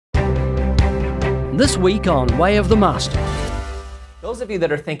This week on Way of the Master. Those of you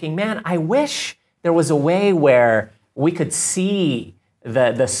that are thinking, man, I wish there was a way where we could see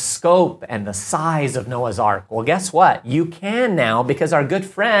the scope and the size of Noah's Ark. Well, guess what? You can now, because our good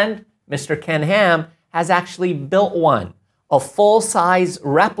friend, Mr. Ken Ham, has actually built one, a full-size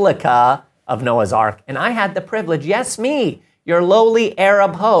replica of Noah's Ark. And I had the privilege, yes, me, your lowly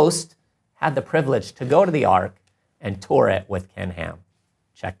Arab host, had the privilege to go to the Ark and tour it with Ken Ham.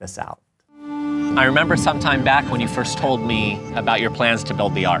 Check this out. I remember some time back when you first told me about your plans to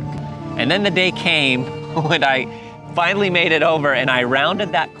build the Ark. And then the day came when I finally made it over and I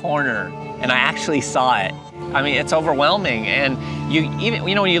rounded that corner and I actually saw it. I mean, it's overwhelming. And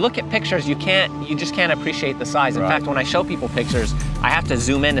when you look at pictures, you just can't appreciate the size. In fact, when I show people pictures, I have to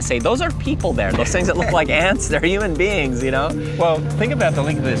zoom in to say, those are people there. Those things that look like ants, they're human beings, you know? Well, think about the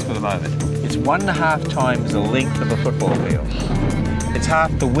length of this for the moment. It's 1.5 times the length of a football field. It's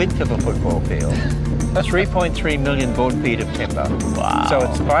half the width of a football field. That's 3.3 million board feet of timber. Wow. So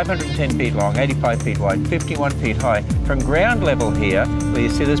it's 510 feet long, 85 feet wide, 51 feet high. From ground level here, where you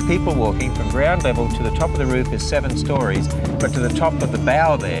see there's people walking, from ground level to the top of the roof is 7 stories, but to the top of the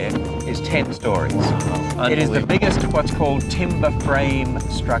bow there is 10 stories. It is the biggest what's called timber frame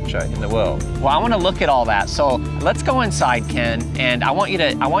structure in the world. Well, I want to look at all that. So let's go inside, Ken, and I want you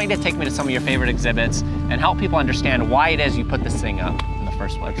to take me to some of your favorite exhibits and help people understand why it is you put this thing up in the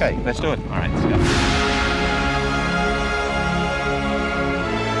first place. Okay, let's do it. All right, let's go.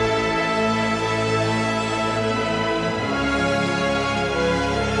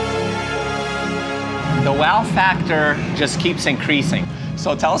 The wow factor just keeps increasing.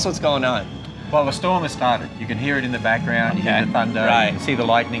 So tell us what's going on. Well, the storm has started. You can hear it in the background, you hear the thunder, you can see the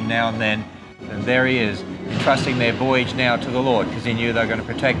lightning now and then. And there he is, entrusting their voyage now to the Lord, because he knew they were going to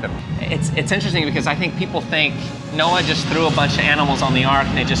protect them. It's interesting because I think people think Noah just threw a bunch of animals on the ark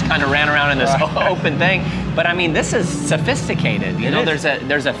and they just kind of ran around in this open thing. But I mean, this is sophisticated. You know, there's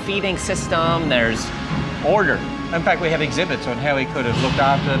a feeding system, there's order. In fact, we have exhibits on how he could have looked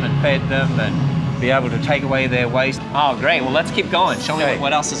after them and fed them and be able to take away their waste. Oh, great. Well, let's keep going. Show me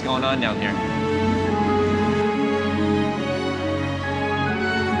what else is going on down here.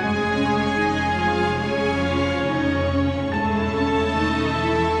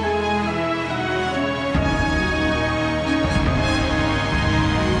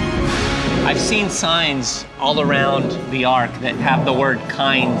 I've seen signs all around the ark that have the word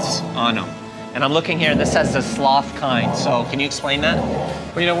kinds on them. And I'm looking here, this says the sloth kind. So can you explain that?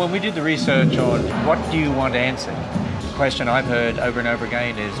 Well, you know, when we did the research on what do you want answered, the question I've heard over and over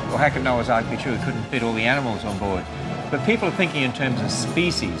again is, well, how could Noah's Ark be true? It couldn't fit all the animals on board. But people are thinking in terms of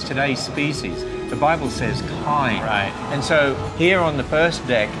species, today's species. The Bible says kind. Right. And so here on the first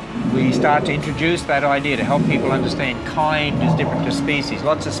deck, we start to introduce that idea to help people understand kind is different to species.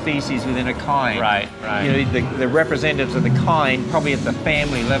 Lots of species within a kind. Right, right. You know, the representatives of the kind, probably at the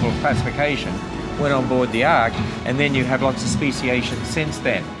family level of classification, went on board the Ark, and then you have lots of speciation since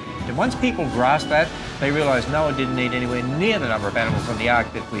then. And once people grasp that, they realize Noah didn't need anywhere near the number of animals on the Ark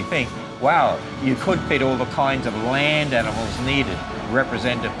that we think. Wow, you could fit all the kinds of land animals needed,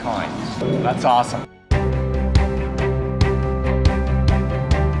 representative kinds. That's awesome.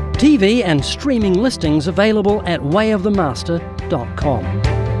 TV and streaming listings available at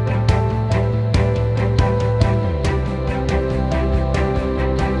wayofthemaster.com.